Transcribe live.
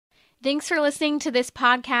Thanks for listening to this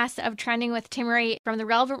podcast of Trending with Timmery from the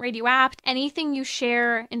Relevant Radio app. Anything you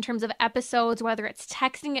share in terms of episodes, whether it's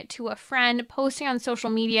texting it to a friend, posting on social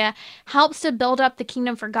media, helps to build up the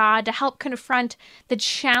kingdom for God, to help confront the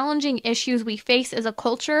challenging issues we face as a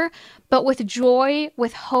culture, but with joy,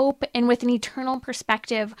 with hope, and with an eternal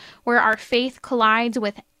perspective where our faith collides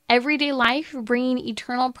with everyday life, bringing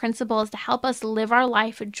eternal principles to help us live our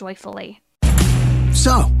life joyfully.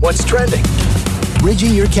 So, what's trending?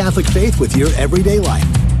 Bridging your Catholic faith with your everyday life.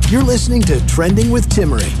 You're listening to Trending with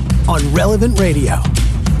Timmery on Relevant Radio.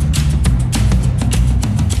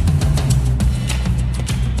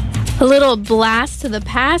 A little blast to the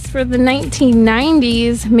past for the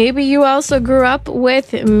 1990s. Maybe you also grew up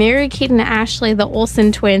with Mary-Kate and Ashley, the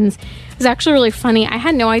Olsen twins. It was actually really funny. I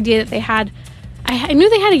had no idea that they had... I knew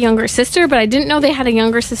they had a younger sister, but I didn't know they had a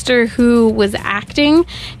younger sister who was acting,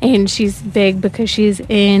 and she's big because she's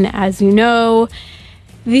in, as you know,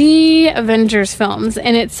 the Avengers films.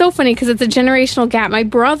 And it's so funny because it's a generational gap. My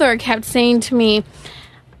brother kept saying to me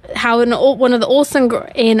how one of the Olsen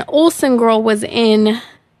girl was in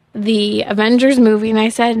the Avengers movie, and I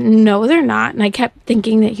said, no, they're not. And I kept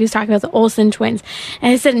thinking that he was talking about the Olsen twins.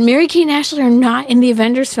 And I said, Mary-Kate and Ashley are not in the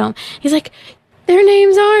Avengers film. He's like, their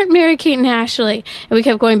names aren't Mary-Kate and Ashley. And we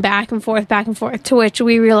kept going back and forth, to which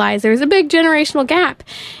we realized there was a big generational gap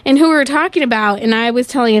in who we were talking about. And I was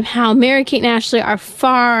telling him how Mary-Kate and Ashley are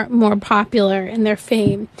far more popular, and their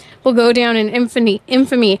fame will go down in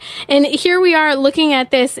infamy. And here we are looking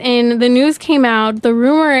at this, and the news came out. The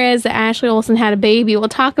rumor is that Ashley Olsen had a baby. We'll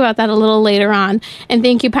talk about that a little later on. And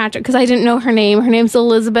thank you, Patrick, because I didn't know her name. Her name's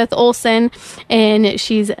Elizabeth Olsen, and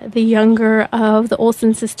she's the younger of the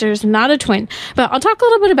Olsen sisters, not a twin. But I'll talk a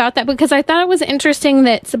little bit about that because I thought it was interesting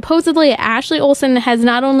that supposedly Ashley Olsen has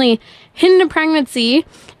not only hidden a pregnancy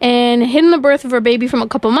and hidden the birth of her baby from a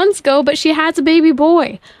couple months ago, but she has a baby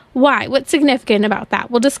boy. Why? What's significant about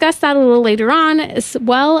that? We'll discuss that a little later on, as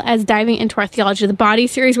well as diving into our Theology of the Body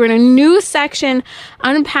series. We're in a new section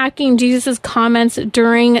unpacking Jesus' comments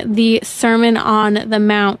during the Sermon on the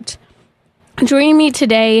Mount. Joining me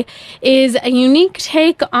today is a unique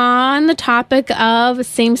take on the topic of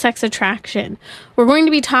same-sex attraction. We're going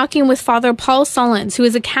to be talking with Father Paul Sullins, who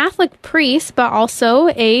is a Catholic priest, but also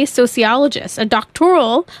a sociologist, a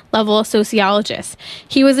doctoral level sociologist.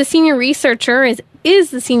 He was a senior researcher,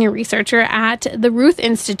 is the senior researcher at the Ruth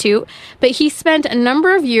Institute, but he spent a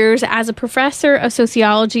number of years as a professor of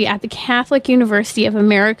sociology at the Catholic University of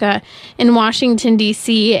America in Washington,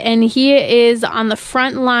 D.C., and he is on the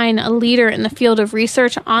front line, a leader in the field of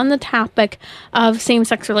research on the topic of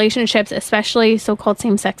same-sex relationships, especially so-called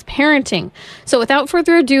same-sex parenting. So without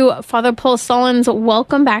further ado, Father Paul Sullins,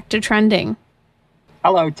 welcome back to Trending.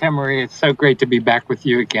 Hello, Timmery. It's so great to be back with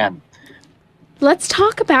you again. Let's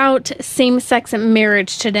talk about same-sex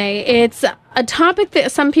marriage today. It's a topic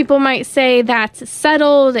that some people might say that's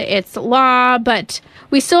settled, it's law, but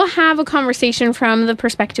we still have a conversation from the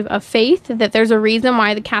perspective of faith, that there's a reason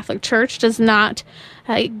why the Catholic Church does not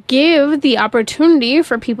give the opportunity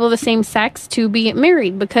for people of the same sex to be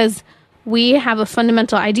married, because we have a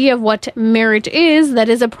fundamental idea of what marriage is that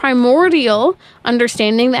is a primordial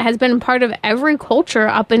understanding that has been part of every culture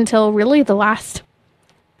up until really the less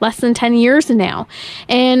than 10 years now.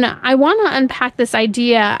 And I want to unpack this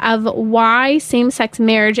idea of why same-sex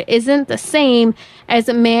marriage isn't the same as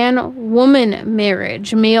man-woman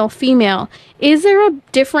marriage, male-female. Is there a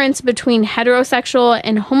difference between heterosexual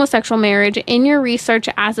and homosexual marriage in your research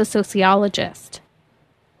as a sociologist?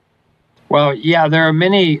 Well, yeah, there are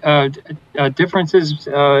many differences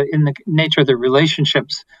in the nature of the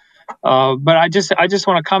relationships. But I just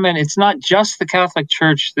want to comment, it's not just the Catholic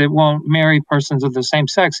Church that won't marry persons of the same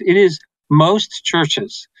sex. It is most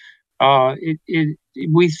churches.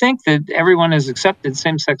 We think that everyone has accepted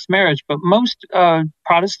same-sex marriage, but most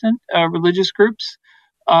Protestant religious groups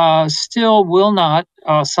still will not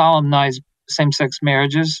solemnize same-sex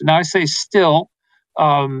marriages. Now, I say still.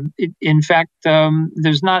 In fact,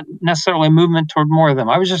 there's not necessarily a movement toward more of them.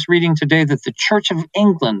 I was just reading today that the Church of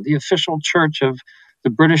England, the official church of the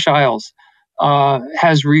British Isles,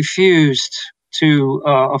 has refused to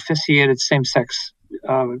officiate its same-sex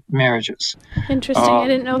marriages. Interesting. I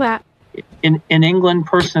didn't know that. In England,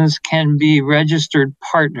 persons can be registered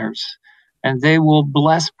partners, and they will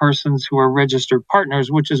bless persons who are registered partners,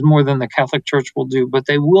 which is more than the Catholic Church will do, but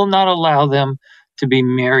they will not allow them to be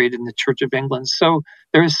married in the Church of England. So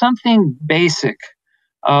there is something basic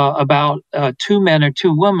about two men or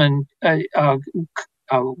two women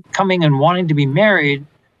coming and wanting to be married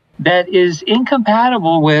that is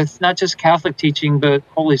incompatible with not just Catholic teaching, but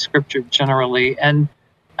Holy Scripture generally. And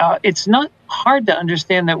it's not hard to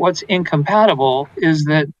understand that what's incompatible is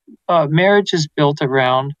that marriage is built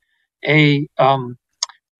around a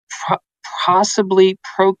possibly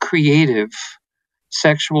procreative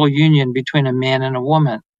sexual union between a man and a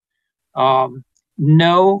woman.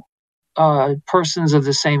 No persons of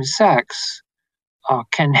the same sex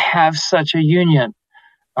can have such a union.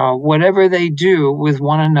 Whatever they do with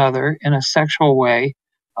one another in a sexual way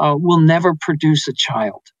will never produce a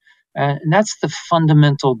child. And that's the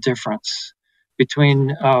fundamental difference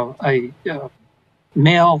between a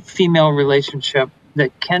male-female relationship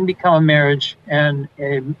that can become a marriage and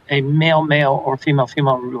a male-male or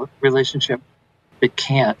female-female relationship that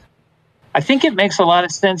can't. I think it makes a lot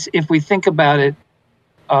of sense if we think about it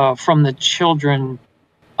from the children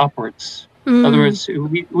upwards. In other words,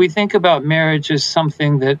 we think about marriage as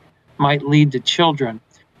something that might lead to children.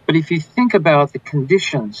 But if you think about the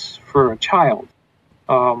conditions for a child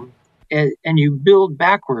and you build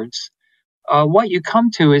backwards, what you come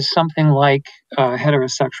to is something like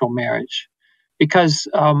heterosexual marriage. Because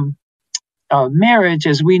marriage,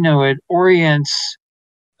 as we know it, orients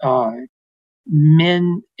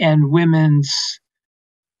men and women's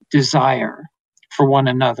desire for one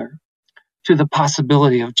another to the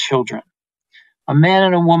possibility of children. A man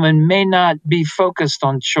and a woman may not be focused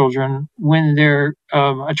on children when they're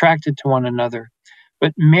attracted to one another,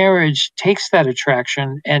 but marriage takes that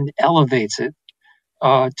attraction and elevates it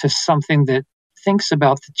to something that thinks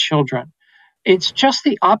about the children. It's just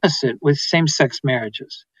the opposite with same-sex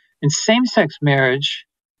marriages. In same-sex marriage,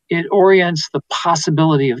 it orients the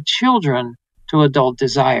possibility of children to adult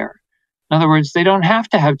desire. In other words, they don't have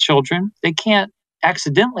to have children. They can't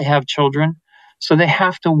accidentally have children. So they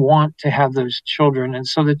have to want to have those children. And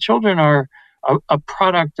so the children are a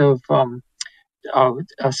product of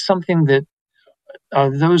something that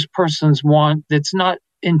those persons want that's not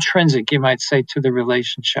intrinsic, you might say, to the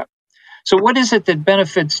relationship. So what is it that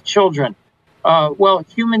benefits children? Well,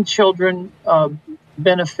 human children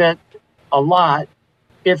benefit a lot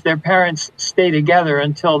if their parents stay together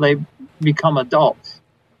until they become adults.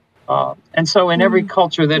 And so in every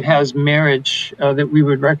culture that has marriage that we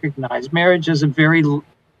would recognize, marriage is a very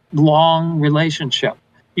long relationship,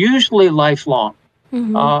 usually lifelong,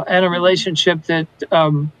 and a relationship that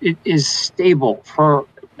it is stable for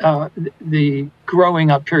the growing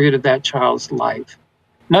up period of that child's life.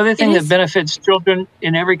 Another thing that benefits children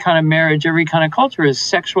in every kind of marriage, every kind of culture is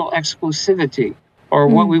sexual exclusivity, or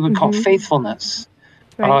what we would call faithfulness.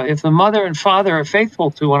 Right. If the mother and father are faithful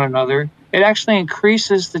to one another, it actually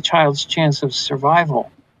increases the child's chance of survival.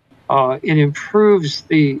 It improves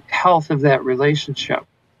the health of that relationship.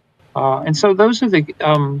 And so those are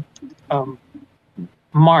the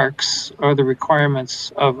marks or the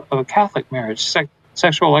requirements of a Catholic marriage,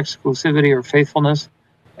 sexual exclusivity or faithfulness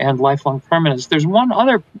and lifelong permanence. There's one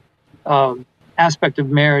other aspect of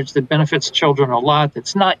marriage that benefits children a lot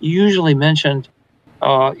that's not usually mentioned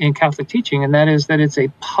in Catholic teaching, and that is that it's a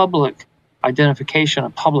public identification, a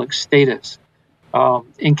public status. In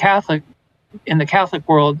the Catholic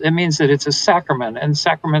world, it means that it's a sacrament, and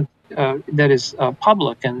sacrament that is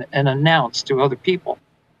public and announced to other people.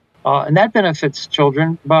 And that benefits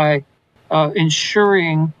children by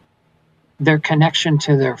ensuring their connection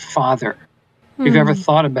to their father. If you've ever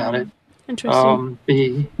thought about it,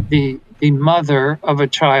 the mother of a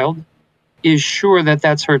child is sure that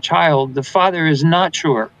that's her child. The father is not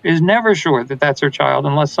sure, is never sure that that's her child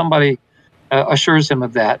unless somebody assures him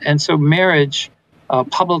of that. And so marriage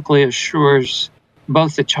publicly assures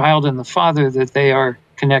both the child and the father that they are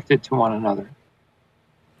connected to one another.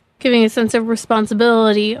 Giving a sense of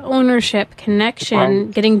responsibility, ownership,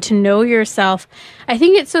 connection, getting to know yourself. I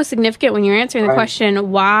think it's so significant when you're answering the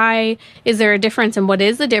question, why is there a difference and what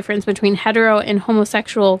is the difference between hetero and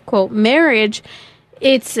homosexual, quote, marriage?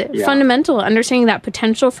 It's fundamental, understanding that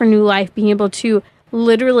potential for new life, being able to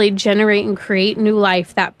literally generate and create new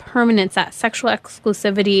life, that permanence, that sexual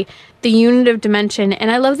exclusivity, the unitive dimension. And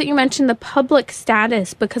I love that you mentioned the public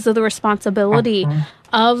status because of the responsibility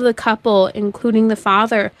of the couple, including the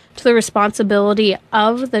father, to the responsibility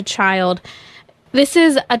of the child. This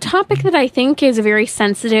is a topic that I think is very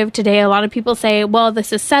sensitive today. A lot of people say, well,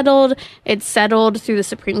 this is settled. It's settled through the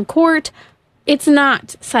Supreme Court. It's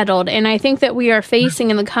not settled. And I think that we are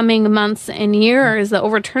facing in the coming months and years the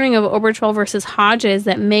overturning of Obergefell versus Hodges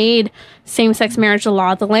that made same-sex marriage the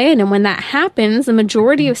law of the land. And when that happens, the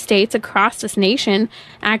majority of states across this nation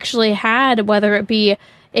actually had, whether it be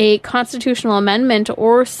a constitutional amendment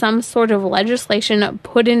or some sort of legislation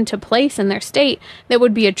put into place in their state that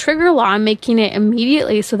would be a trigger law, making it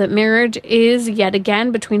immediately so that marriage is yet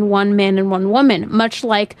again between one man and one woman, much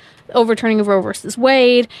like overturning of Roe versus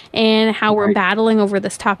Wade and how we're battling over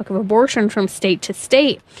this topic of abortion from state to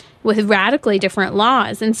state. with radically different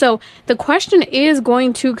laws. And so the question is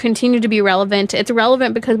going to continue to be relevant. It's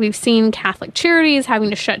relevant because we've seen Catholic charities having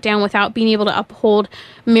to shut down without being able to uphold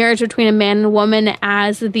marriage between a man and a woman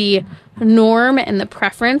as the norm and the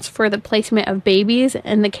preference for the placement of babies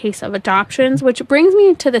in the case of adoptions, which brings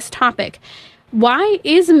me to this topic. Why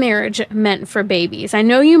is marriage meant for babies? I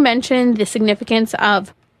know you mentioned the significance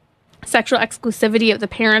of sexual exclusivity of the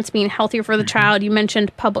parents being healthier for the child. You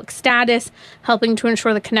mentioned public status, helping to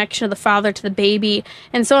ensure the connection of the father to the baby,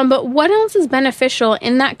 and so on. But what else is beneficial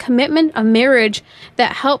in that commitment of marriage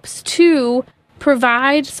that helps to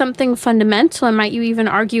provide something fundamental, and might you even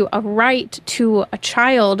argue a right to a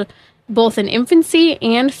child, both in infancy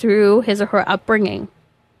and through his or her upbringing?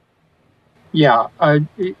 Yeah,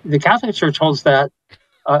 the Catholic Church holds that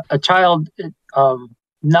a child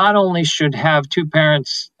not only should have two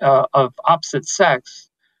parents of opposite sex,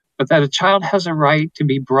 but that a child has a right to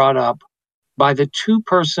be brought up by the two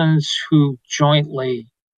persons who jointly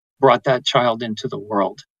brought that child into the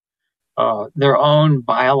world, their own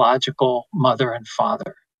biological mother and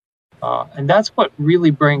father. And that's what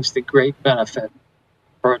really brings the great benefit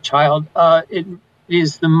for a child. It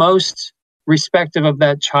is the most respective of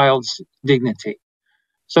that child's dignity.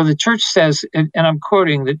 So the church says, and I'm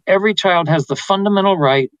quoting, that every child has the fundamental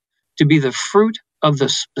right to be the fruit of the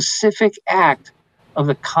specific act of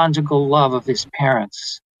the conjugal love of his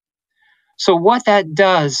parents. So what that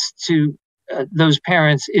does to those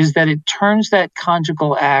parents is that it turns that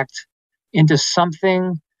conjugal act into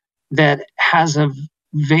something that has a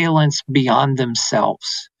valence beyond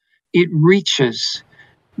themselves. It reaches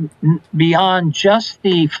beyond just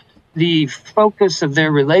the focus of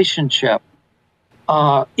their relationship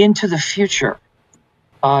into the future,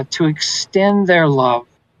 to extend their love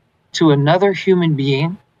to another human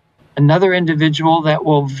being, another individual that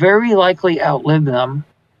will very likely outlive them,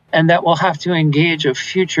 and that will have to engage a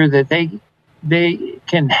future that they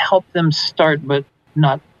can help them start, but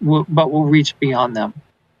will reach beyond them.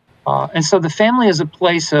 And so the family is a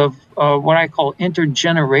place of what I call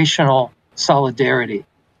intergenerational solidarity.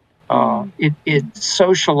 It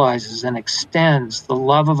socializes and extends the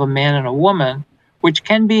love of a man and a woman, which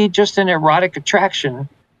can be just an erotic attraction,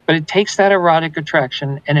 but it takes that erotic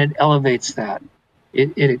attraction and it elevates that.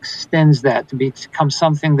 It extends that to become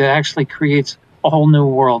something that actually creates a whole new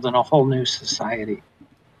world and a whole new society.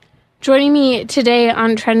 Joining me today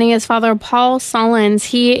on Trending is Father Paul Sullins.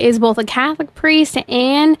 He is both a Catholic priest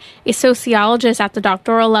and a sociologist at the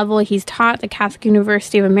doctoral level. He's taught at the Catholic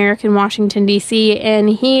University of America in Washington, D.C., and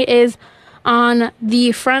he is on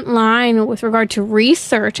the front line with regard to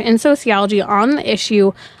research in sociology on the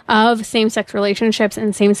issue of same-sex relationships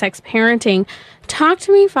and same-sex parenting. Talk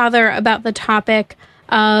to me, Father, about the topic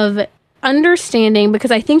of understanding, because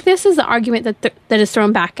I think this is the argument that is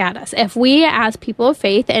thrown back at us. If we, as people of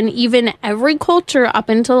faith, and even every culture up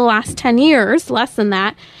until the last 10 years, less than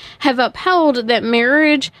that, have upheld that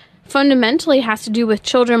marriage fundamentally has to do with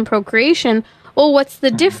children procreation, well, what's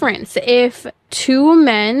the difference if two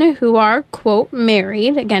men who are, quote,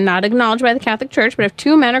 married, again, not acknowledged by the Catholic Church, but if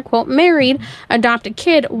two men are, quote, married, adopt a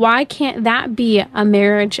kid, why can't that be a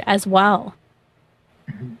marriage as well?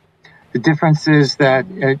 The difference is that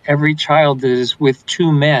every child is with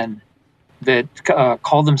two men that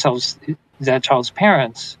call themselves that child's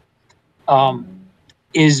parents,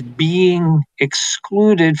 is being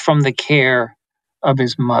excluded from the care of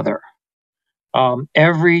his mother.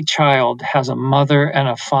 Every child has a mother and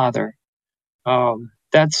a father.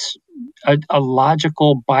 That's a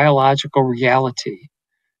logical, biological reality.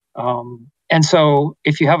 And so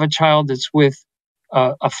if you have a child that's with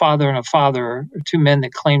a father and a father, or two men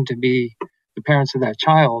that claim to be the parents of that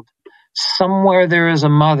child, somewhere there is a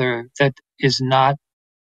mother that is not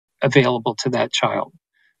available to that child.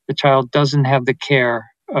 The child doesn't have the care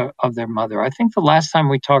of their mother. I think the last time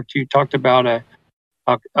we talked, you talked about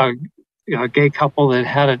a gay couple that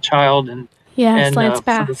had a child, and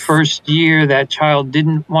for the first year, that child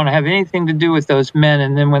didn't want to have anything to do with those men.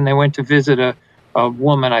 And then when they went to visit a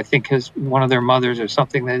woman, I think one of their mothers or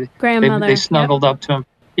something, they snuggled up to him.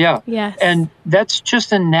 Yeah. Yes. And that's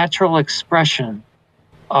just a natural expression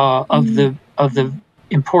of the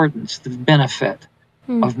importance, the benefit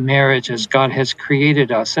of marriage as God has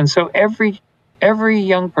created us. And so every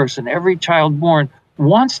young person, every child born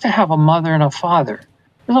wants to have a mother and a father.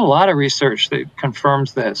 There's a lot of research that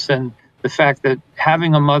confirms this, and the fact that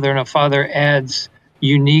having a mother and a father adds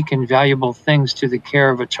unique and valuable things to the care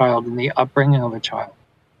of a child and the upbringing of a child.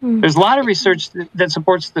 There's a lot of research that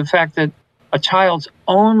supports the fact that a child's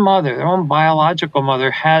own mother, their own biological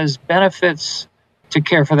mother, has benefits to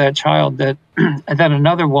care for that child that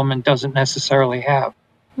another woman doesn't necessarily have.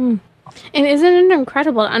 And isn't it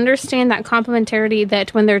incredible to understand that complementarity,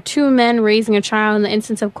 that when there are two men raising a child in the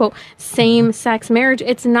instance of, quote, same-sex marriage,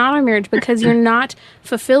 it's not a marriage because you're not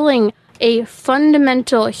fulfilling a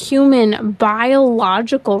fundamental human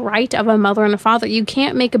biological right of a mother and a father. You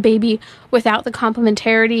can't make a baby without the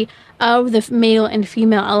complementarity of the male and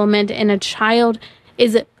female element, and a child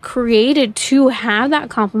is created to have that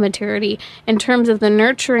complementarity in terms of the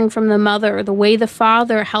nurturing from the mother, the way the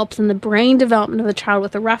father helps in the brain development of the child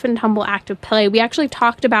with a rough and tumble active play. We actually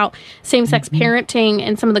talked about same-sex parenting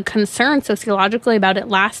and some of the concerns sociologically about it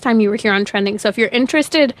last time you were here on Trending. So if you're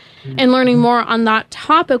interested in learning more on that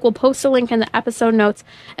topic, we'll post a link in the episode notes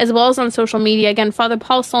as well as on social media. Again, Father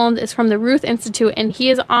Paul Solons is from the Ruth Institute, and he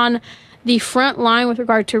is on the front line with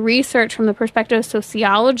regard to research from the perspective of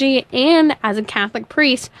sociology and as a Catholic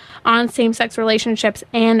priest on same-sex relationships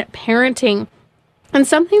and parenting. And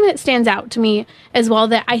something that stands out to me as well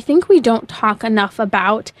that I think we don't talk enough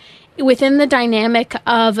about within the dynamic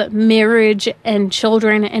of marriage and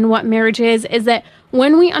children and what marriage is that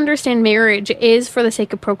when we understand marriage is for the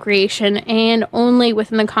sake of procreation and only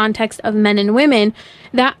within the context of men and women,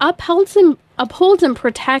 that upholds and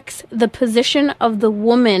protects the position of the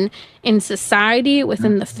woman in society,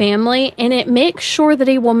 within the family, and it makes sure that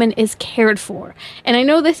a woman is cared for. And I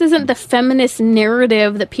know this isn't the feminist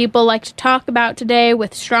narrative that people like to talk about today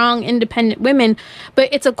with strong, independent women, but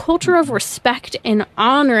it's a culture of respect and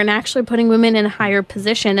honor and actually putting women in a higher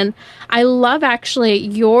position. And I love actually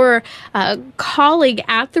your colleague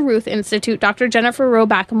at the Ruth Institute, Dr. Jennifer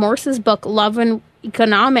Roback Morse's book, Love and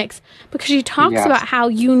Economics, because she talks about how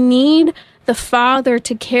you need the father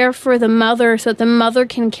to care for the mother so that the mother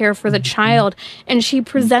can care for the child. And she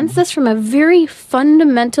presents this from a very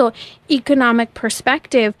fundamental economic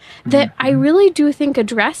perspective that I really do think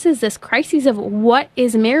addresses this crisis of what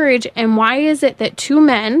is marriage and why is it that two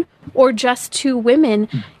men or just two women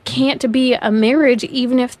can't be a marriage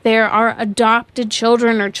even if there are adopted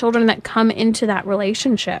children or children that come into that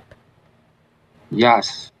relationship.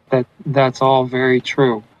 Yes, that's all very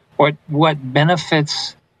true. What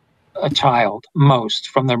benefits a child most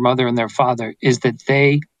from their mother and their father is that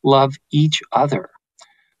they love each other.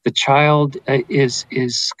 The child is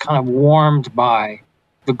kind of warmed by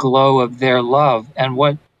the glow of their love, and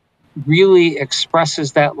what really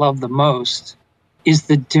expresses that love the most is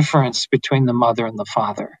the difference between the mother and the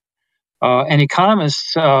father. And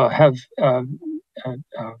economists have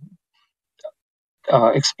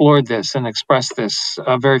explored this and expressed this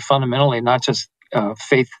very fundamentally, not just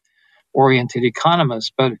faith-oriented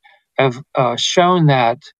economists, but have shown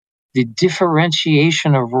that the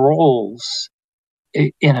differentiation of roles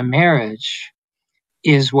in a marriage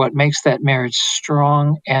is what makes that marriage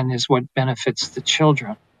strong and is what benefits the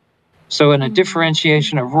children. So in a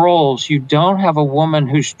differentiation of roles, you don't have a woman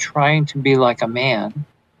who's trying to be like a man,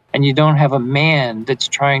 and you don't have a man that's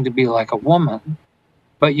trying to be like a woman,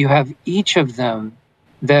 but you have each of them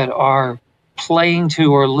that are playing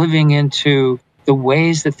to or living into the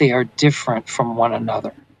ways that they are different from one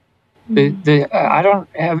another. I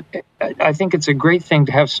think it's a great thing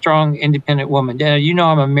to have strong, independent women. You know,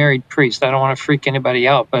 I'm a married priest. I don't want to freak anybody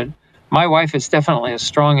out, but my wife is definitely a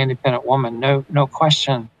strong, independent woman, no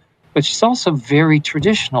question. But she's also very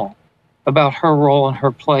traditional about her role and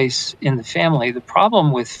her place in the family. The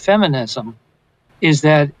problem with feminism is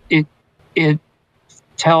that it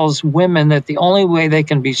tells women that the only way they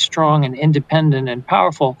can be strong and independent and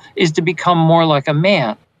powerful is to become more like a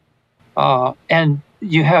man. And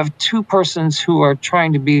you have two persons who are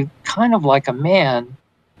trying to be kind of like a man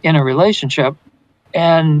in a relationship,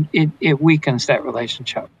 and it weakens that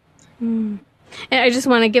relationship. And I just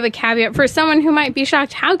want to give a caveat for someone who might be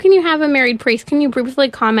shocked. How can you have a married priest? Can you briefly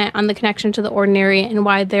comment on the connection to the ordinary and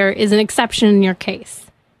why there is an exception in your case?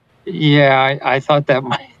 Yeah, I thought that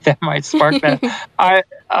might spark that.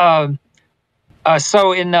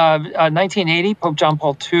 So in 1980, Pope John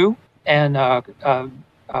Paul II and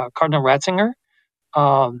Cardinal Ratzinger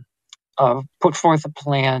put forth a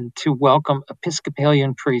plan to welcome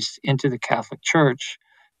Episcopalian priests into the Catholic Church,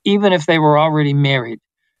 even if they were already married.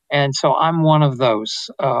 And so I'm one of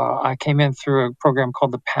those. I came in through a program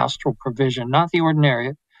called the Pastoral Provision, not the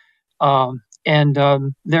Ordinariate.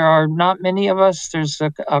 And there are not many of us. There's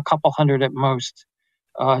a couple hundred at most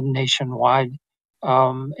nationwide.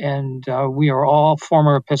 And we are all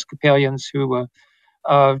former Episcopalians who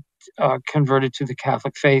converted to the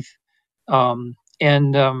Catholic faith and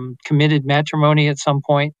committed matrimony at some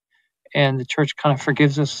point. And the church kind of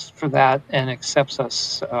forgives us for that and accepts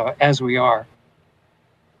us as we are.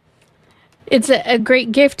 It's a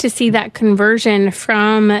great gift to see that conversion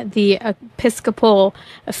from the Episcopal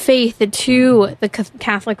faith to the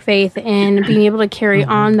Catholic faith and being able to carry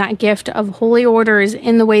on that gift of holy orders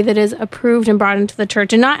in the way that is approved and brought into the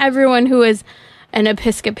church. And not everyone who is an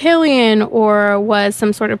Episcopalian or was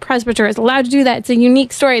some sort of presbyter is allowed to do that. It's a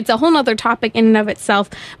unique story. It's a whole other topic in and of itself.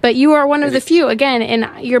 But you are one of the few, again,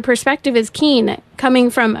 and your perspective is keen, coming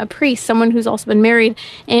from a priest, someone who's also been married,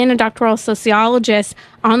 and a doctoral sociologist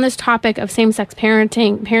on this topic of same-sex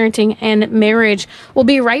parenting and marriage. We'll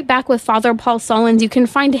be right back with Father Paul Sullins. You can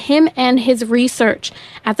find him and his research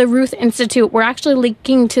at the Ruth Institute. We're actually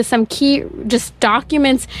linking to some key just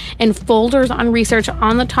documents and folders on research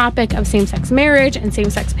on the topic of same-sex marriage and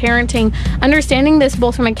same-sex parenting, understanding this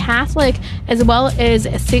both from a Catholic as well as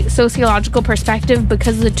a sociological perspective,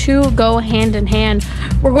 because the two go hand in hand.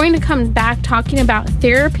 We're going to come back talking about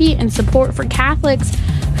therapy and support for Catholics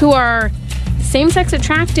who are same-sex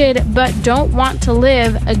attracted but don't want to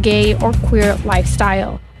live a gay or queer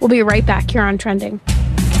lifestyle. We'll be right back here on Trending.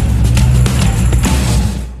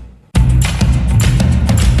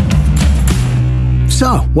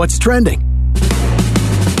 So, what's trending?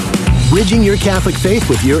 Bridging your Catholic faith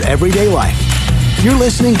with your everyday life. You're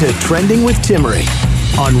listening to Trending with Timmery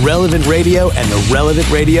on Relevant Radio and the Relevant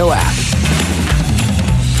Radio app.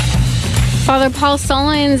 Father Paul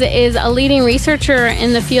Sullins is a leading researcher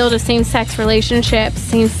in the field of same-sex relationships,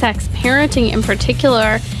 same-sex parenting in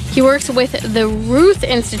particular. He works with the Ruth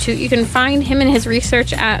Institute. You can find him and his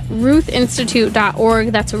research at ruthinstitute.org.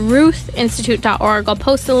 That's ruthinstitute.org. I'll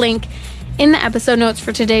post a link in the episode notes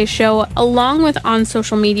for today's show, along with on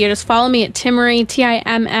social media. Just follow me at Timmerie,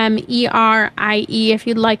 Timmerie, if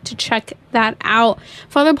you'd like to check that out.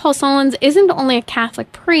 Father Paul Sullins isn't only a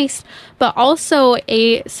Catholic priest, but also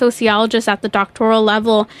a sociologist at the doctoral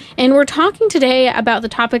level. And we're talking today about the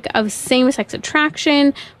topic of same-sex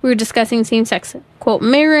attraction. We were discussing same-sex, quote,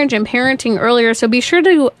 marriage and parenting earlier. So be sure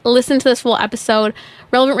to listen to this full episode,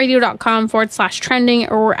 relevantradio.com/trending,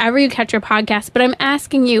 or wherever you catch your podcast. But I'm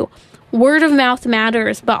asking you, word of mouth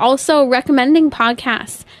matters, but also recommending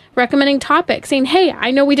podcasts, recommending topics, saying, hey,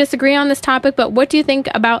 I know we disagree on this topic, but what do you think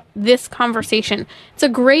about this conversation? It's a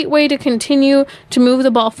great way to continue to move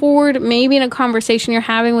the ball forward, maybe in a conversation you're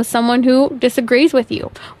having with someone who disagrees with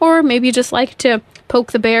you, or maybe you just like to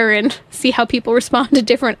poke the bear and see how people respond to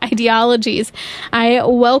different ideologies. I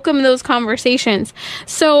welcome those conversations.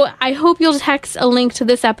 So I hope you'll text a link to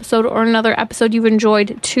this episode or another episode you've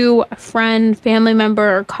enjoyed to a friend, family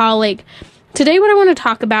member, or colleague. Today, what I want to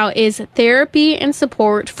talk about is therapy and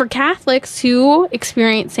support for Catholics who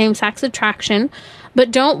experience same-sex attraction but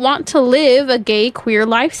don't want to live a gay, queer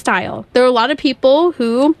lifestyle. There are a lot of people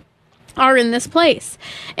who are in this place.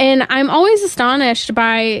 And I'm always astonished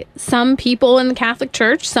by some people in the Catholic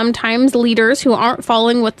Church, sometimes leaders who aren't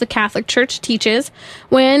following what the Catholic Church teaches,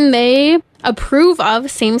 when they approve of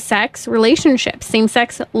same-sex relationships,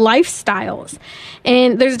 same-sex lifestyles.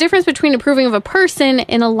 And there's a difference between approving of a person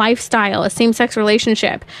and a lifestyle, a same-sex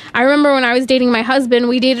relationship. I remember when I was dating my husband,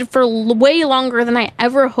 we dated for way longer than I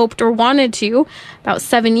ever hoped or wanted to, about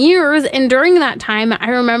 7 years. And during that time, I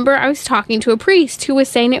remember I was talking to a priest who was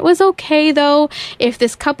saying it was okay, though, if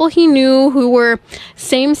this couple he knew who were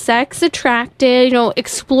same-sex attracted,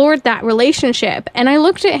 explored that relationship. And I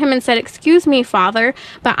looked at him and said, excuse me, Father,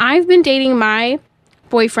 but I've been dating my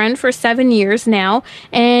boyfriend for 7 years now,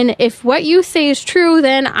 and if what you say is true,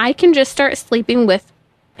 then I can just start sleeping with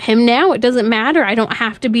him now. It doesn't matter. I don't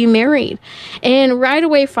have to be married. And right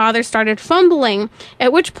away, Father started fumbling,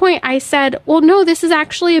 at which point I said, well, no, this is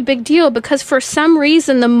actually a big deal, because for some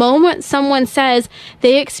reason, the moment someone says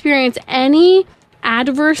they experience any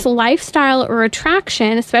adverse lifestyle or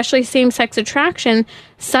attraction, especially same-sex attraction,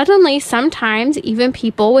 suddenly, sometimes even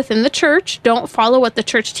people within the church don't follow what the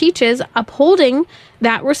church teaches, upholding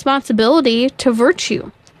that responsibility to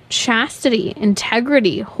virtue, chastity,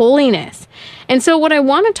 integrity, holiness. And so what I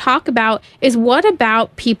want to talk about is, what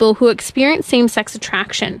about people who experience same-sex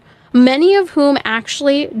attraction, many of whom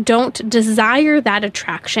actually don't desire that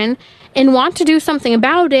attraction and want to do something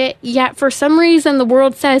about it, yet for some reason the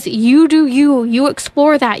world says, you do you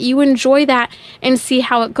explore that, you enjoy that, and see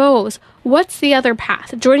how it goes. What's the other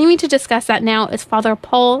path? Joining me to discuss that now is Father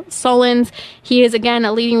Paul Sullins. He is, again,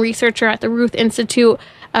 a leading researcher at the Ruth Institute,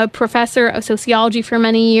 a professor of sociology for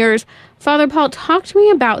many years. Father Paul, talk to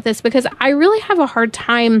me about this, because I really have a hard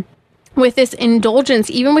time with this indulgence,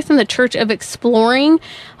 even within the church, of exploring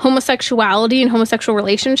homosexuality and homosexual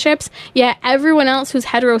relationships, yet everyone else who's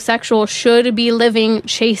heterosexual should be living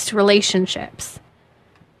chaste relationships.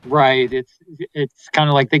 Right. It's kind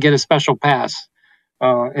of like they get a special pass.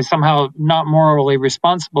 is somehow not morally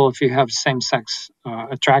responsible if you have same-sex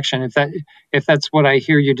attraction, if that's what I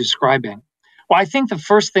hear you describing. Well, I think the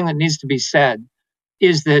first thing that needs to be said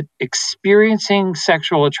is that experiencing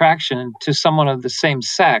sexual attraction to someone of the same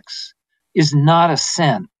sex is not a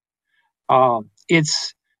sin.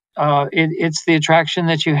 It's the attraction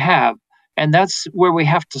that you have, and that's where we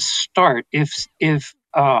have to start. If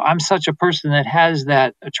I'm such a person that has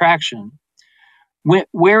that attraction,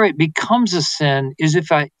 where it becomes a sin is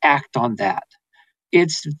if I act on that.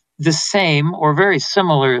 It's the same, or very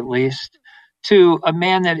similar at least, to a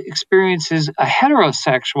man that experiences a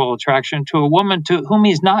heterosexual attraction to a woman to whom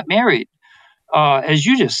he's not married, as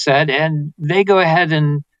you just said, and they go ahead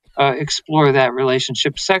and explore that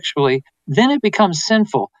relationship sexually. Then it becomes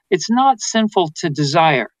sinful. It's not sinful to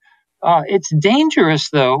desire. It's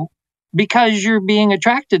dangerous, though, because you're being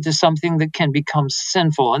attracted to something that can become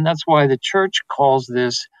sinful. And that's why the church calls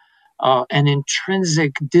this an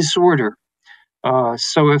intrinsic disorder.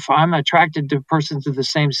 So if I'm attracted to persons of the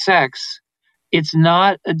same sex, it's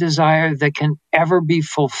not a desire that can ever be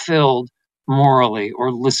fulfilled morally or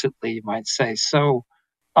licitly, you might say. So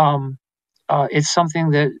it's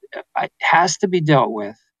something that has to be dealt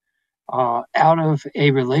with out of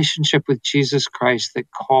a relationship with Jesus Christ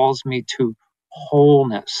that calls me to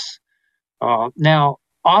wholeness. Now,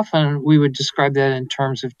 often we would describe that in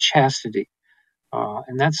terms of chastity,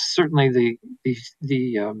 and that's certainly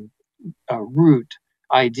the root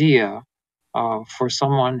idea for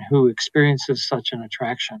someone who experiences such an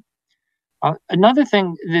attraction. Another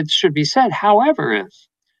thing that should be said, however, is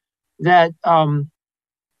that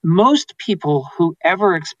most people who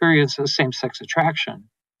ever experience a same-sex attraction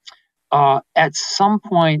at some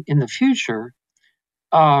point in the future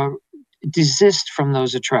desist from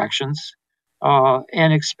those attractions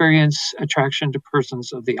and experience attraction to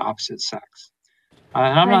persons of the opposite sex.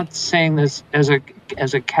 And I'm not saying this as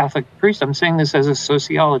a Catholic priest. I'm saying this as a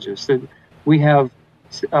sociologist, that we have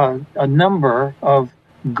a number of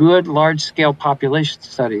good large-scale population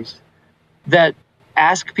studies that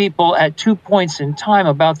ask people at 2 points in time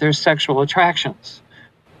about their sexual attractions.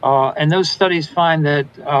 And those studies find that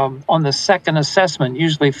on the second assessment,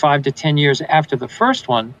 usually 5 to 10 years after the first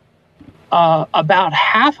one, about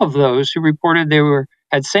half of those who reported they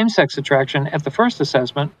had same-sex attraction at the first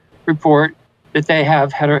assessment report that they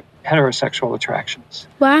have heterosexual attractions.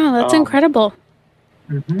 Wow, that's incredible.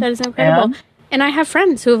 Mm-hmm. That is incredible. And I have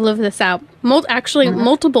friends who have lived this out.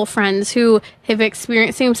 Multiple friends who have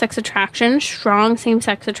experienced same-sex attraction, strong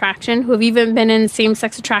same-sex attraction, who have even been in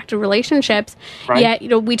same-sex attracted relationships. Right.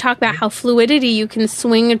 Yet, we talk about how fluidity, you can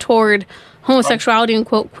swing toward homosexuality and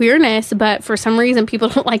quote queerness, but for some reason people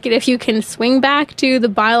don't like it if you can swing back to the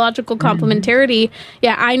biological complementarity.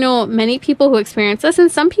 Yeah, I know many people who experience this,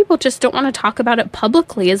 and some people just don't want to talk about it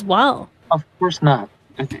publicly as well. Of course not.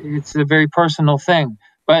 It's a very personal thing.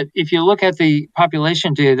 But if you look at the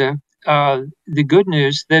population data, the good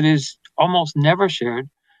news that is almost never shared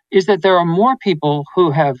is that there are more people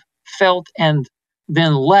who have felt and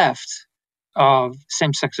then left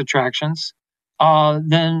same-sex attractions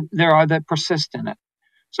than there are that persist in it.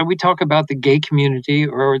 So we talk about the gay community,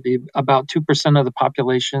 or about 2% of the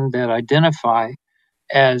population that identify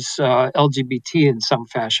as LGBT in some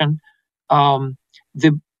fashion.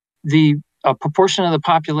 The proportion of the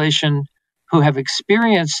population who have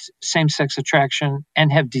experienced same-sex attraction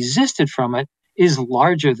and have desisted from it is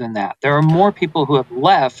larger than that. There are more people who have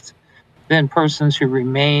left than persons who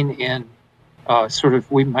remain in sort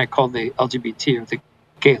of, we might call the LGBT or the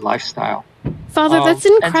gay lifestyle. Father, that's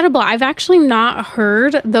incredible. I've actually not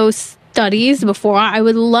heard those studies before. I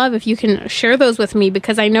would love if you can share those with me,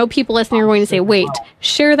 because I know people listening are going to say, wait,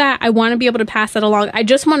 share that. I want to be able to pass that along. I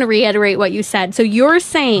just want to reiterate what you said. So you're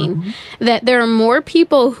saying that there are more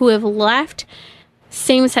people who have left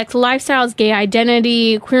same-sex lifestyles, gay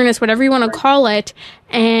identity, queerness, whatever you want to call it,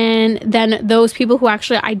 and then those people who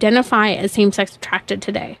actually identify as same-sex attracted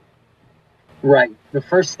today. Right. The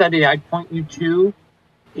first study I'd point you to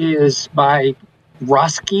is by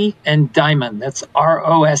Rosky and Diamond. That's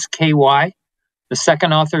Rosky. The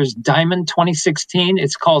second author is Diamond, 2016.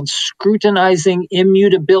 It's called Scrutinizing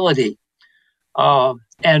Immutability.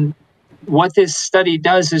 And what this study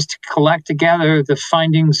does is to collect together the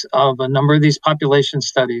findings of a number of these population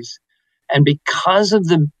studies. And because of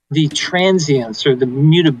the transience or the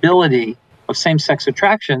mutability of same-sex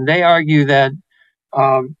attraction, they argue that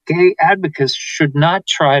gay advocates should not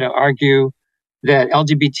try to argue that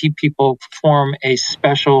LGBT people form a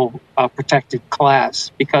special protected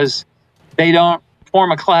class, because they don't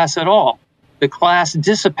form a class at all. The class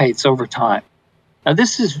dissipates over time. Now,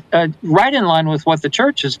 this is right in line with what the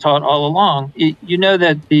church has taught all along. You know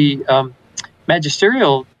that the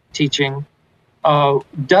magisterial teaching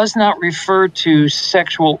does not refer to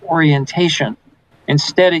sexual orientation.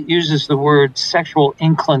 Instead, it uses the word sexual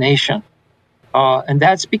inclination. And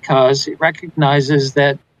that's because it recognizes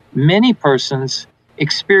that many persons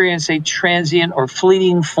experience a transient or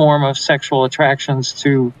fleeting form of sexual attractions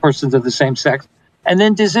to persons of the same sex and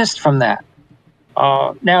then desist from that.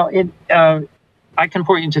 Now, I can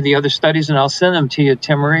point you to the other studies and I'll send them to you,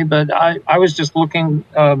 Timory, but I was just looking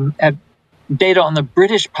at data on the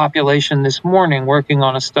British population this morning, working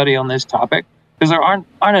on a study on this topic, because there aren't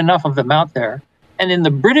enough of them out there. And in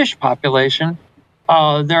the British population,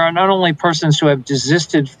 there are not only persons who have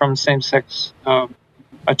desisted from same-sex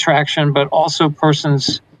attraction, but also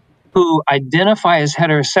persons who identify as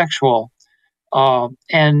heterosexual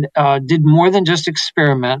and did more than just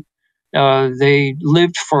experiment. They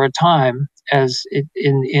lived for a time as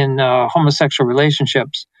in homosexual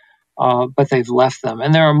relationships, but they've left them.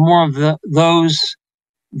 And there are more of those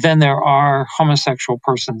than there are homosexual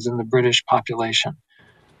persons in the British population.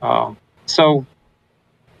 So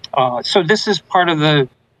this is part of the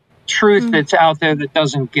truth that's out there that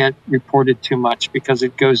doesn't get reported too much because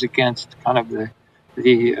it goes against kind of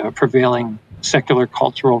the prevailing secular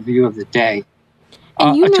cultural view of the day.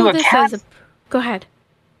 And you know this as a... Go ahead.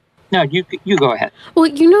 No, you go ahead. Well,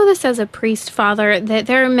 you know this as a priest, Father, that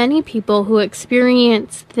there are many people who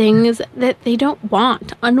experience things that they don't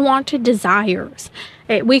want, unwanted desires.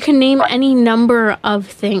 We can name any number of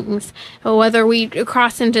things, whether we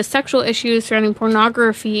cross into sexual issues surrounding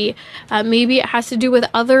pornography. Maybe it has to do with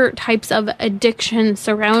other types of addiction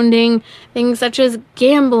surrounding things such as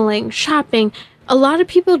gambling, shopping. A lot of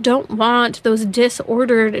people don't want those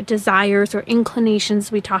disordered desires or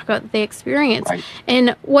inclinations we talk about that they experience. Right.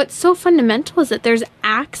 And what's so fundamental is that there's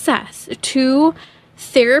access to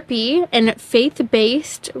therapy and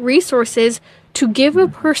faith-based resources to give a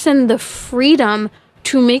person the freedom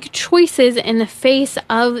to make choices in the face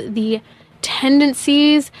of the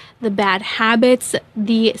tendencies, the bad habits,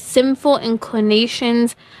 the sinful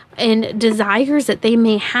inclinations and desires that they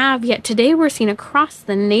may have. Yet today we're seeing across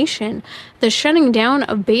the nation the shutting down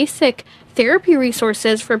of basic therapy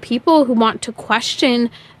resources for people who want to question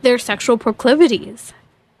their sexual proclivities.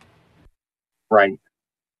 Right.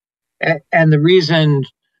 And the reason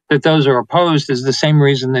that those are opposed is the same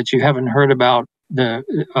reason that you haven't heard about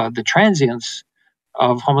the transience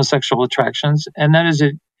of homosexual attractions, and that is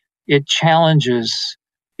it challenges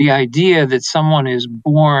the idea that someone is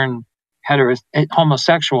born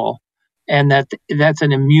homosexual and that's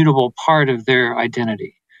an immutable part of their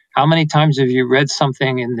identity. How many times have you read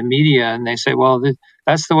something in the media and they say, well,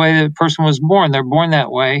 that's the way the person was born. They're born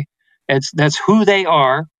that way. That's who they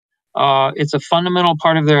are. It's a fundamental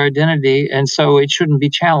part of their identity, and so it shouldn't be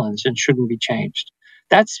challenged and shouldn't be changed.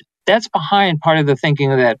 That's behind part of the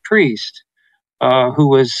thinking of that priest. Who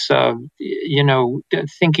was,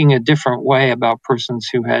 thinking a different way about persons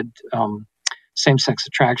who had same-sex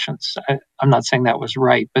attractions. I'm not saying that was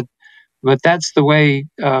right, but that's the way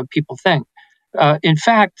people think. In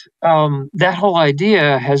fact, that whole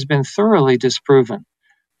idea has been thoroughly disproven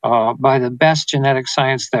by the best genetic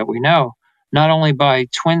science that we know, not only by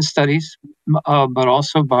twin studies, but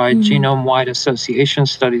also by genome-wide association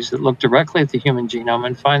studies that look directly at the human genome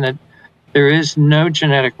and find that there is no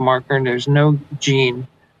genetic marker and there's no gene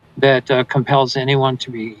that compels anyone to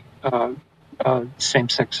be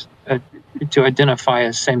same-sex, to identify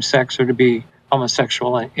as same-sex or to be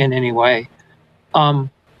homosexual in any way.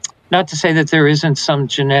 Not to say that there isn't some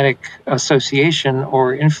genetic association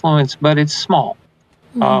or influence, but it's small.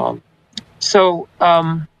 But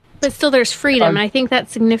still there's freedom, and I think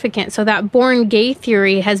that's significant. So that born gay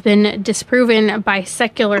theory has been disproven by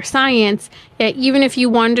secular science. Yet even if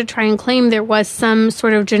you wanted to try and claim there was some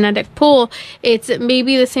sort of genetic pull, it's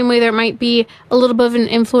maybe the same way there might be a little bit of an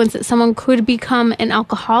influence that someone could become an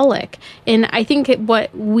alcoholic. And I think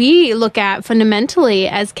what we look at fundamentally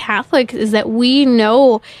as Catholics is that we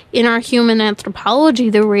know in our human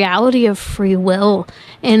anthropology the reality of free will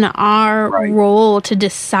and our role to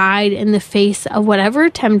decide in the face of whatever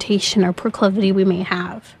temptation or proclivity we may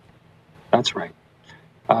have. That's right.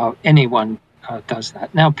 Anyone does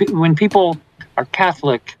that. Now, when people are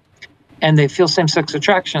Catholic and they feel same-sex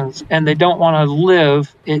attractions and they don't want to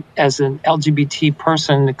live it as an LGBT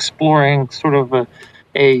person exploring sort of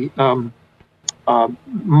a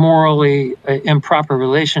morally improper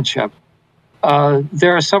relationship,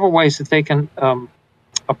 there are several ways that they can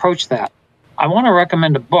approach that. I want to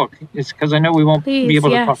recommend a book. It's because I know we won't be able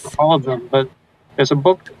to talk to all of them, but there's a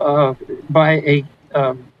book by a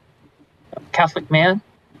Catholic man,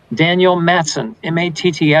 Daniel Mattson,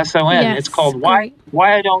 Mattson. Yes, It's called Why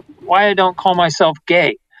I Don't Call Myself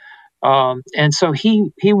Gay. And so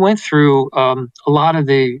he went through a lot of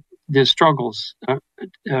the struggles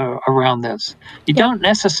around this. You Yeah. don't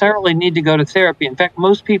necessarily need to go to therapy. In fact,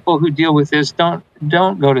 most people who deal with this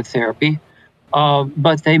don't go to therapy,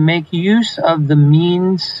 but they make use of the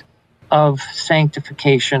means of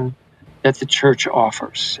sanctification that the church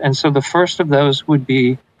offers. And so the first of those would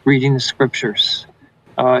be reading the scriptures,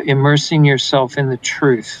 immersing yourself in the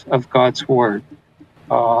truth of God's word.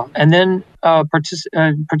 And then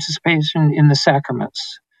participation in the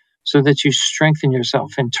sacraments so that you strengthen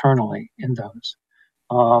yourself internally in those.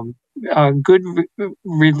 Good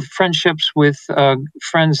friendships with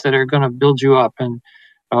friends that are going to build you up and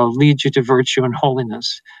lead you to virtue and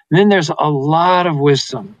holiness. And then there's a lot of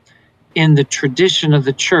wisdom in the tradition of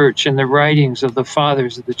the church and the writings of the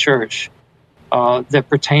fathers of the church that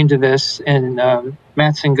pertain to this. And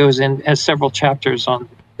Mattson goes in as several chapters on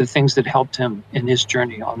the things that helped him in his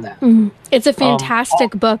journey on that. It's a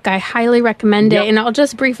fantastic book. I highly recommend it. And I'll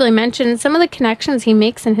just briefly mention some of the connections he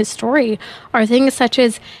makes in his story are things such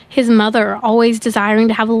as his mother always desiring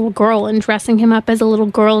to have a little girl and dressing him up as a little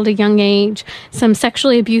girl at a young age, some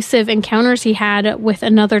sexually abusive encounters he had with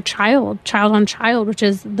another child on child, which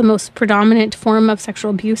is the most predominant form of sexual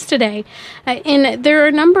abuse today. And there are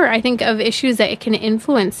a number, I think, of issues that it can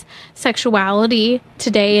influence sexuality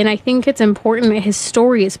today. And I think it's important that his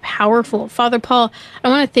story is powerful. Father Paul, I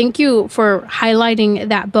want to thank you for highlighting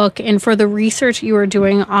that book and for the research you are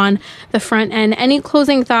doing on the front end. Any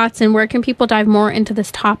closing thoughts, and where can people dive more into this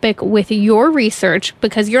topic with your research,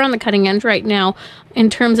 because you're on the cutting edge right now in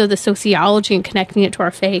terms of the sociology and connecting it to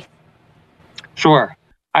our faith? Sure.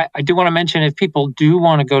 I do want to mention, if people do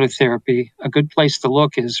want to go to therapy, a good place to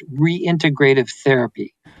look is reintegrative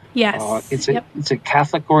therapy. Yes. It's a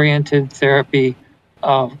Catholic-oriented therapy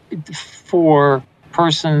for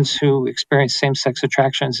persons who experience same-sex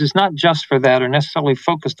attractions. It's not just for that or necessarily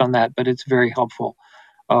focused on that, but it's very helpful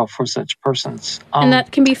for such persons. And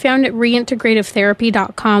that can be found at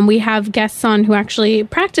reintegrativetherapy.com. We have guests on who actually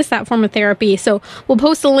practice that form of therapy. So we'll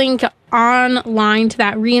post a link online to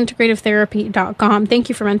that, reintegrativetherapy.com. Thank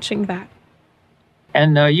you for mentioning that.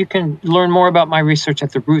 And you can learn more about my research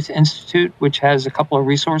at the Ruth Institute, which has a couple of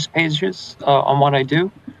resource pages on what I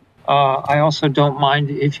do. I also don't mind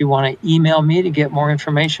if you want to email me to get more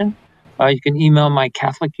information. You can email my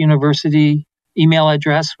Catholic University email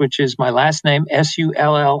address, which is my last name,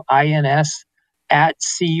 SULLINS,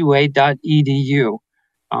 @cua.edu.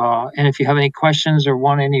 And if you have any questions or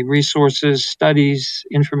want any resources, studies,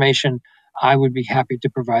 information, I would be happy to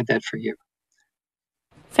provide that for you.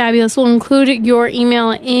 Fabulous. We'll include your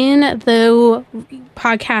email in the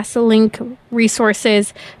podcast link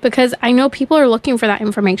resources, because I know people are looking for that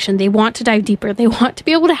information. They want to dive deeper. They want to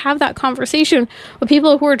be able to have that conversation with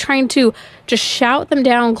people who are trying to just shout them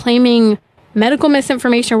down, claiming medical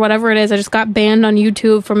misinformation or whatever it is. I just got banned on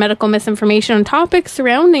YouTube for medical misinformation on topics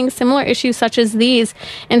surrounding similar issues such as these.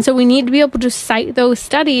 And so we need to be able to cite those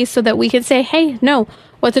studies so that we can say, hey, no,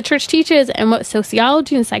 what the church teaches and what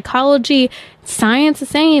sociology and psychology, science is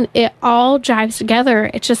saying, it all jives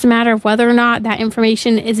together. It's just a matter of whether or not that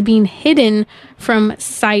information is being hidden from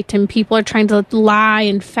sight, and people are trying to lie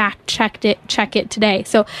and fact check it today.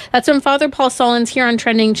 So that's from Father Paul Sullins here on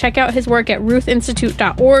Trending. Check out his work at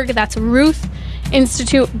ruthinstitute.org. That's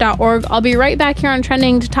ruthinstitute.org. I'll be right back here on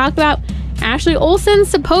Trending to talk about Ashley Olsen.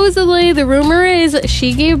 Supposedly, the rumor is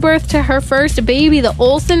she gave birth to her first baby. The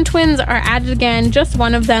Olsen twins are at it again, just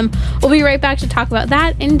one of them. We'll be right back to talk about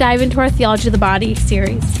that and dive into our Theology of the Body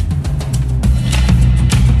series.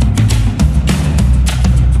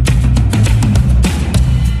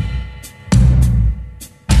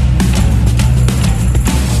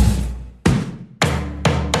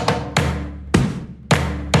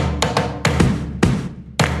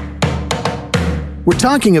 We're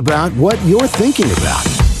talking about what you're thinking about.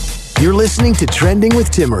 You're listening to Trending with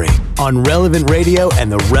Timmery on Relevant Radio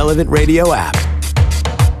and the Relevant Radio app.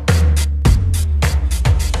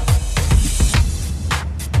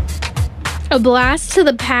 A blast to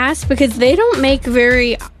the past, because they don't make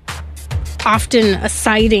very often a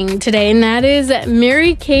sighting today, and that is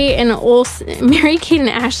Mary Kate and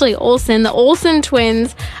Ashley Olsen, the Olsen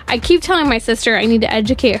twins. I keep telling my sister I need to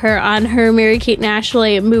educate her on her Mary Kate and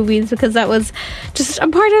Ashley movies, because that was just a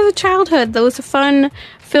part of the childhood, those fun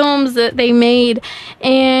films that they made.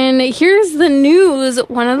 And here's the news.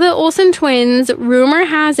 One of the Olsen twins, rumor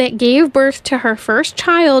has it, gave birth to her first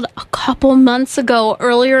child a couple months ago,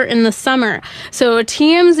 earlier in the summer. So a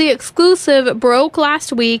TMZ exclusive broke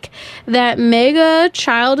last week that mega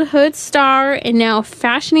childhood star and now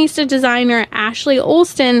fashionista designer Ashley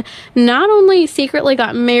Olsen not only secretly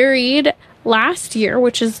got married last year,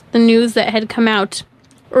 which is the news that had come out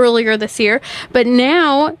earlier this year. But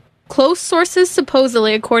now, close sources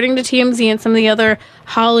supposedly, according to TMZ and some of the other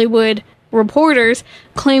Hollywood reporters,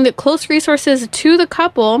 claim that close resources to the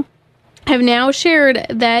couple have now shared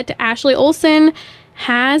that Ashley Olsen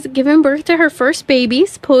has given birth to her first baby.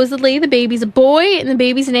 Supposedly, the baby's a boy, and the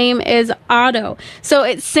baby's name is Otto. So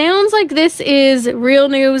it sounds like this is real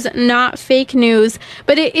news, not fake news.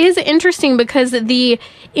 But it is interesting because the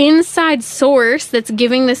inside source that's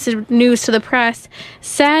giving this news to the press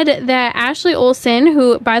said that Ashley Olsen,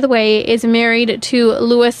 who, by the way, is married to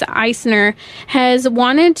Louis Eisner, has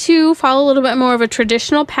wanted to follow a little bit more of a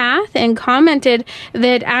traditional path and commented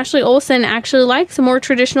that Ashley Olsen actually likes more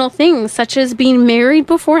traditional things, such as being married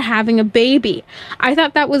before having a baby. I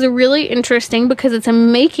thought that was really interesting because it's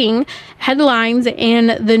making headlines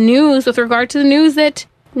in the news with regard to the news that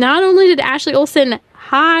not only did Ashley Olsen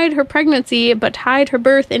hide her pregnancy, but hide her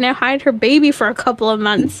birth and now hide her baby for a couple of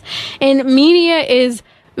months. And media is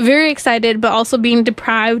very excited, but also being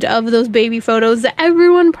deprived of those baby photos that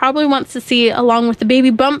everyone probably wants to see, along with the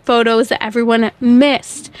baby bump photos that everyone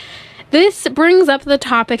missed. This brings up the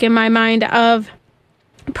topic in my mind of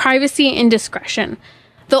privacy and discretion.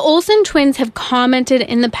 The Olsen twins have commented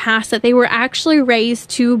in the past that they were actually raised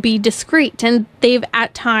to be discreet, and they've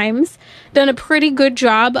at times done a pretty good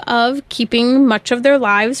job of keeping much of their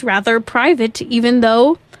lives rather private, even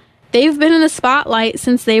though they've been in the spotlight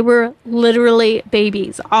since they were literally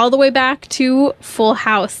babies, all the way back to Full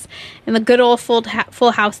House and the good old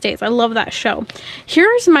Full House days. I love that show.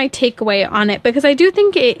 Here's my takeaway on it, because I do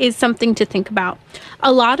think it is something to think about.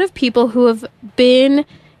 A lot of people who have been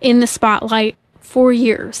in the spotlight for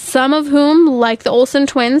years, some of whom, like the Olsen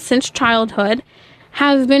twins since childhood,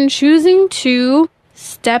 have been choosing to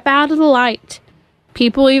step out of the light.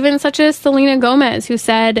 People even such as Selena Gomez, who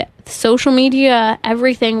said social media,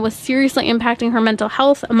 everything was seriously impacting her mental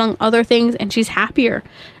health, among other things, and she's happier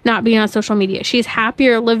not being on social media. She's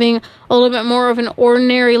happier living a little bit more of an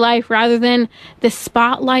ordinary life rather than the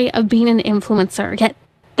spotlight of being an influencer. Yet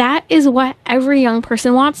that is what every young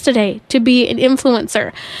person wants today, to be an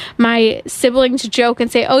influencer. My siblings joke and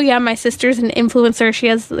say, oh yeah, my sister's an influencer. She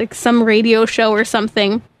has like some radio show or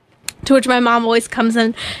something. To which my mom always comes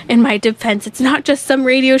in my defense. It's not just some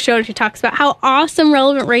radio show. And she talks about how awesome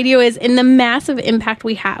Relevant Radio is and the massive impact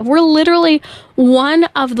we have. We're literally one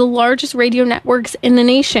of the largest radio networks in the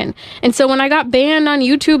nation. And so when I got banned on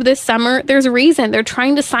YouTube this summer, there's a reason. They're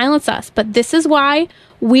trying to silence us. But this is why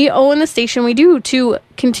we own the station we do, to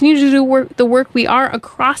continue to do the work we are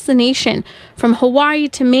across the nation, from Hawaii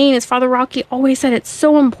to Maine. As Father Rocky always said, it's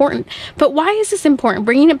so important. But why is this important?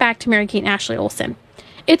 Bringing it back to Mary Kate and Ashley Olsen.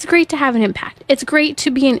 It's great to have an impact. It's great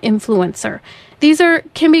to be an influencer. These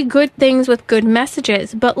can be good things with good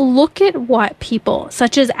messages, but look at what people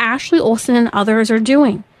such as Ashley Olsen and others are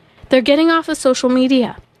doing. They're getting off of social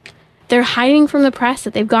media. They're hiding from the press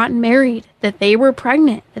that they've gotten married, that they were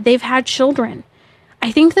pregnant, that they've had children.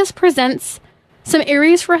 I think this presents some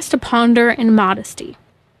areas for us to ponder in modesty,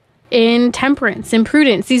 in temperance, in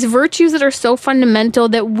prudence, these virtues that are so fundamental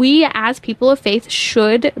that we as people of faith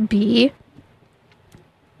should be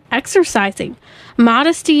exercising.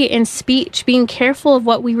 Modesty in speech, being careful of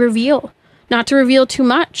what we reveal, not to reveal too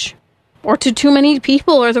much or to too many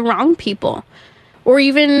people or the wrong people, or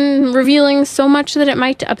even revealing so much that it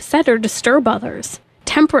might upset or disturb others.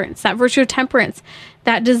 Temperance, that virtue of temperance,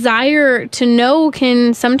 that desire to know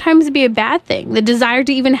can sometimes be a bad thing. The desire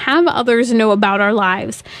to even have others know about our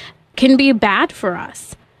lives can be bad for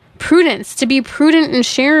us. Prudence, to be prudent in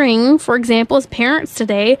sharing, for example, as parents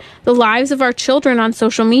today, the lives of our children on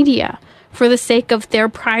social media for the sake of their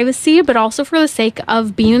privacy, but also for the sake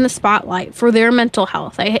of being in the spotlight for their mental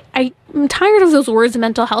health. I'm tired of those words,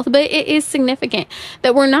 mental health, but it is significant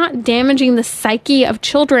that we're not damaging the psyche of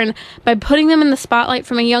children by putting them in the spotlight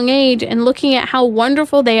from a young age and looking at how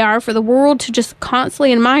wonderful they are for the world to just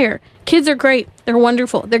constantly admire. Kids are great. They're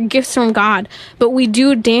wonderful. They're gifts from God, but we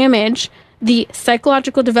do damage the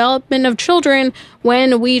psychological development of children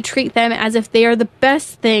when we treat them as if they are the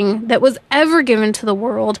best thing that was ever given to the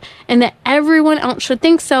world, and that everyone else should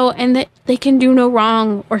think so, and that they can do no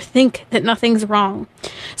wrong or think that nothing's wrong.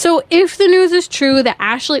 So if the news is true that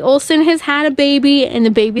Ashley Olsen has had a baby and the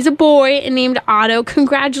baby's a boy and named Otto,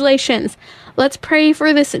 congratulations. Let's pray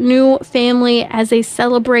for this new family as they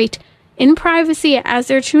celebrate in privacy as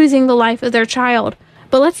they're choosing the life of their child.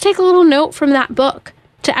 But let's take a little note from that book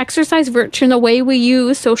to exercise virtue in the way we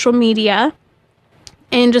use social media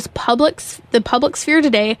and just the public sphere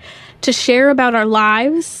today to share about our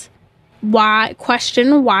lives,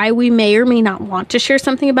 question why we may or may not want to share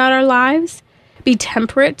something about our lives, be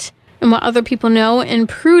temperate in what other people know, and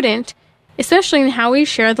prudent especially in how we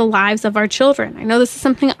share the lives of our children. I know this is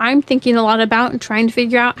something I'm thinking a lot about and trying to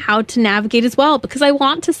figure out how to navigate as well, because I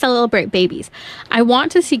want to celebrate babies. I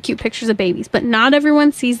want to see cute pictures of babies, but not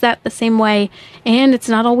everyone sees that the same way, and it's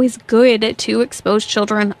not always good to expose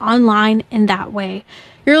children online in that way.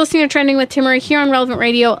 You're listening to Trending with Timmery here on Relevant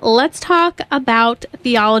Radio. Let's talk about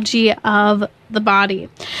theology of the body.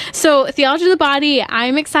 So, theology of the body,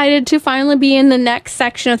 I'm excited to finally be in the next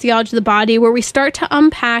section of theology of the body, where we start to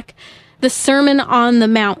unpack the Sermon on the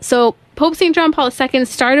Mount. So Pope St. John Paul II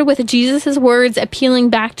started with Jesus' words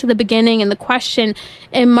appealing back to the beginning and the question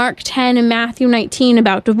in Mark 10 and Matthew 19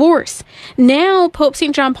 about divorce. Now, Pope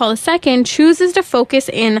St. John Paul II chooses to focus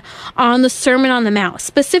in on the Sermon on the Mount,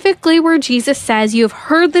 specifically where Jesus says, "You have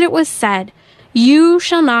heard that it was said, 'You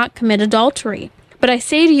shall not commit adultery.' But I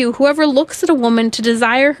say to you, whoever looks at a woman to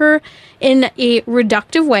desire her in a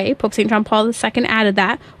reductive way," Pope St. John Paul II added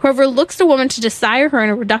that, "whoever looks at a woman to desire her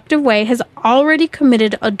in a reductive way has already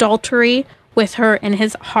committed adultery with her in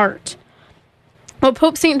his heart." What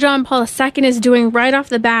Pope St. John Paul II is doing right off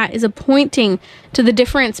the bat is pointing to the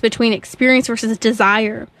difference between experience versus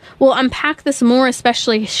desire. We'll unpack this more,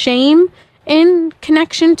 especially shame in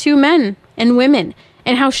connection to men and women,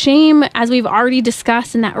 and how shame, as we've already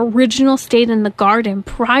discussed in that original state in the garden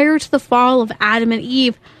prior to the fall of Adam and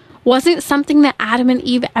Eve, wasn't something that Adam and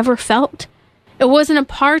Eve ever felt. It wasn't a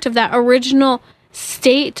part of that original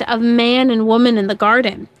state of man and woman in the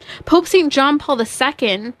garden. Pope St. John Paul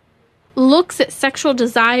II looks at sexual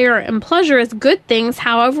desire and pleasure as good things,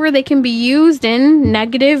 however, they can be used in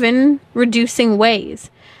negative and reducing ways.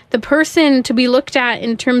 The person to be looked at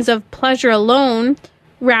in terms of pleasure alone,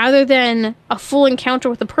 rather than a full encounter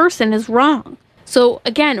with a person, is wrong. So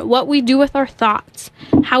again, what we do with our thoughts,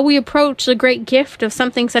 how we approach the great gift of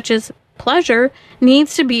something such as pleasure,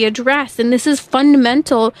 needs to be addressed. And this is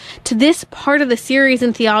fundamental to this part of the series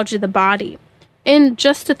in Theology of the Body. And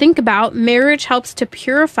just to think about, marriage helps to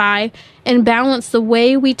purify and balance the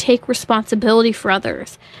way we take responsibility for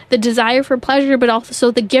others, the desire for pleasure, but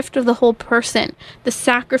also the gift of the whole person, the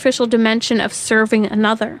sacrificial dimension of serving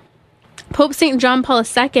another. Pope St. John Paul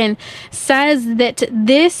II says that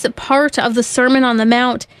this part of the Sermon on the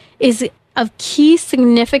Mount is of key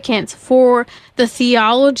significance for the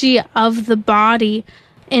theology of the body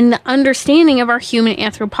and the understanding of our human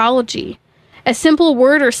anthropology. A simple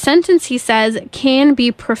word or sentence, he says, can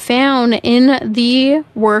be profound in the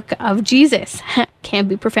work of Jesus. Can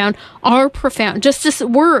be profound, are profound. Just this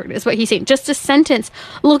word is what he's saying. Just a sentence.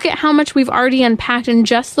 Look at how much we've already unpacked in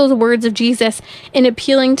just those words of Jesus in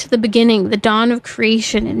appealing to the beginning, the dawn of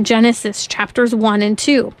creation in Genesis chapters 1 and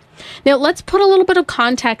 2. Now, let's put a little bit of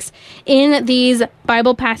context in these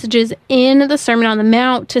Bible passages in the Sermon on the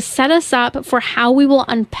Mount to set us up for how we will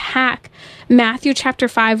unpack Matthew chapter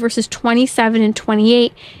 5, verses 27 and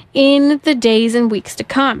 28 in the days and weeks to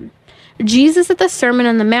come. Jesus at the Sermon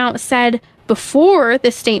on the Mount said before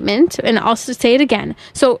this statement, and I'll say it again.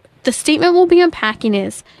 So the statement we'll be unpacking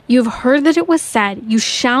is, "You have heard that it was said, 'You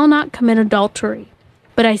shall not commit adultery.'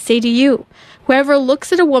 But I say to you, whoever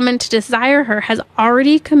looks at a woman to desire her has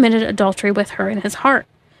already committed adultery with her in his heart."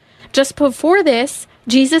 Just before this,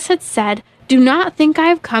 Jesus had said, "Do not think I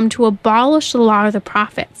have come to abolish the law or the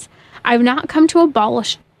prophets. I have not come to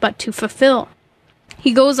abolish, but to fulfill."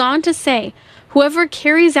 He goes on to say, "Whoever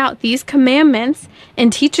carries out these commandments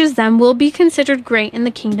and teaches them will be considered great in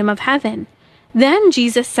the kingdom of heaven." Then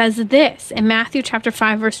Jesus says this in Matthew chapter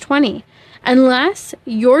 5, verse 20, "Unless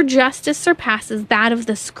your justice surpasses that of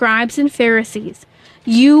the scribes and Pharisees,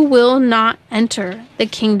 you will not enter the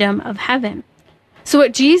kingdom of heaven." So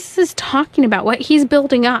what Jesus is talking about, what he's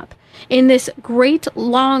building up in this great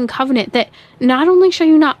long covenant, that not only shall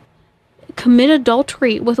you not commit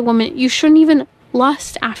adultery with a woman, you shouldn't even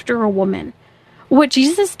lust after a woman. What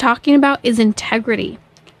Jesus is talking about is integrity.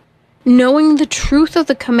 Knowing the truth of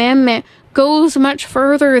the commandment goes much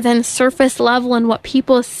further than surface level and what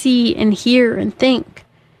people see and hear and think.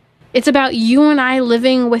 It's about you and I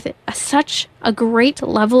living with such a great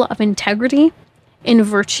level of integrity and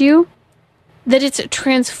virtue that it's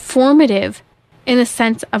transformative in the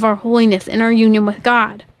sense of our holiness and our union with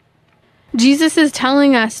God. Jesus is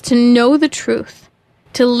telling us to know the truth,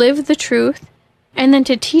 to live the truth, and then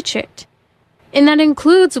to teach it. And that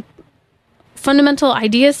includes fundamental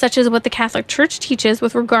ideas such as what the Catholic Church teaches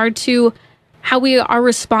with regard to how we are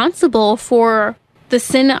responsible for the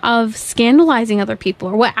sin of scandalizing other people,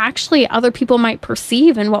 or what actually other people might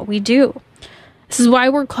perceive in what we do. This is why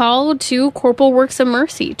we're called to corporal works of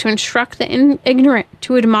mercy, to instruct the ignorant,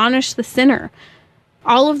 to admonish the sinner.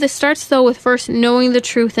 All of this starts, though, with first knowing the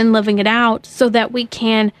truth and living it out so that we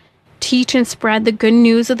can teach and spread the good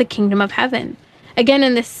news of the kingdom of heaven. Again,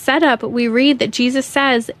 in this setup, we read that Jesus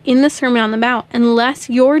says in the Sermon on the Mount, unless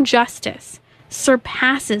your justice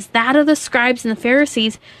surpasses that of the scribes and the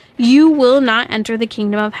Pharisees, you will not enter the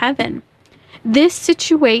kingdom of heaven. This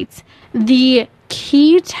situates the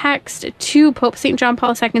key text to Pope St. John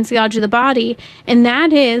Paul II's Theology of the Body, and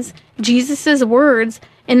that is Jesus' words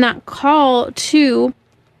in that call to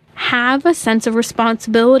have a sense of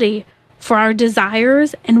responsibility for our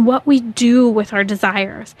desires and what we do with our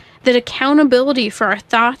desires, that accountability for our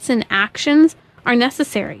thoughts and actions are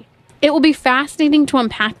necessary. It will be fascinating to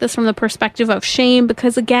unpack this from the perspective of shame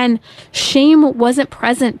because, again, shame wasn't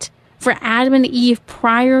present for Adam and Eve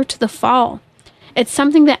prior to the fall. It's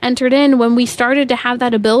something that entered in when we started to have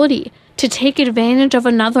that ability to take advantage of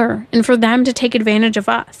another and for them to take advantage of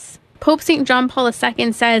us. Pope St. John Paul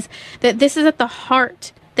II says that this is at the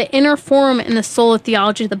heart, the inner form and the soul of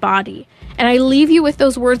theology of the body. And I leave you with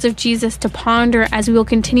those words of Jesus to ponder as we will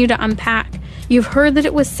continue to unpack. You've heard that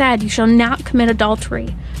it was said, you shall not commit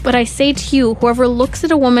adultery. But I say to you, whoever looks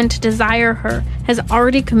at a woman to desire her has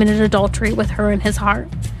already committed adultery with her in his heart.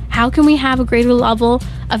 How can we have a greater level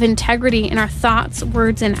of integrity in our thoughts,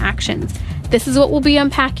 words, and actions? This is what we'll be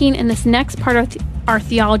unpacking in this next part of our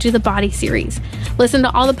Theology of the Body series. Listen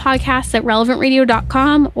to all the podcasts at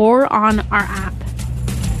relevantradio.com or on our app.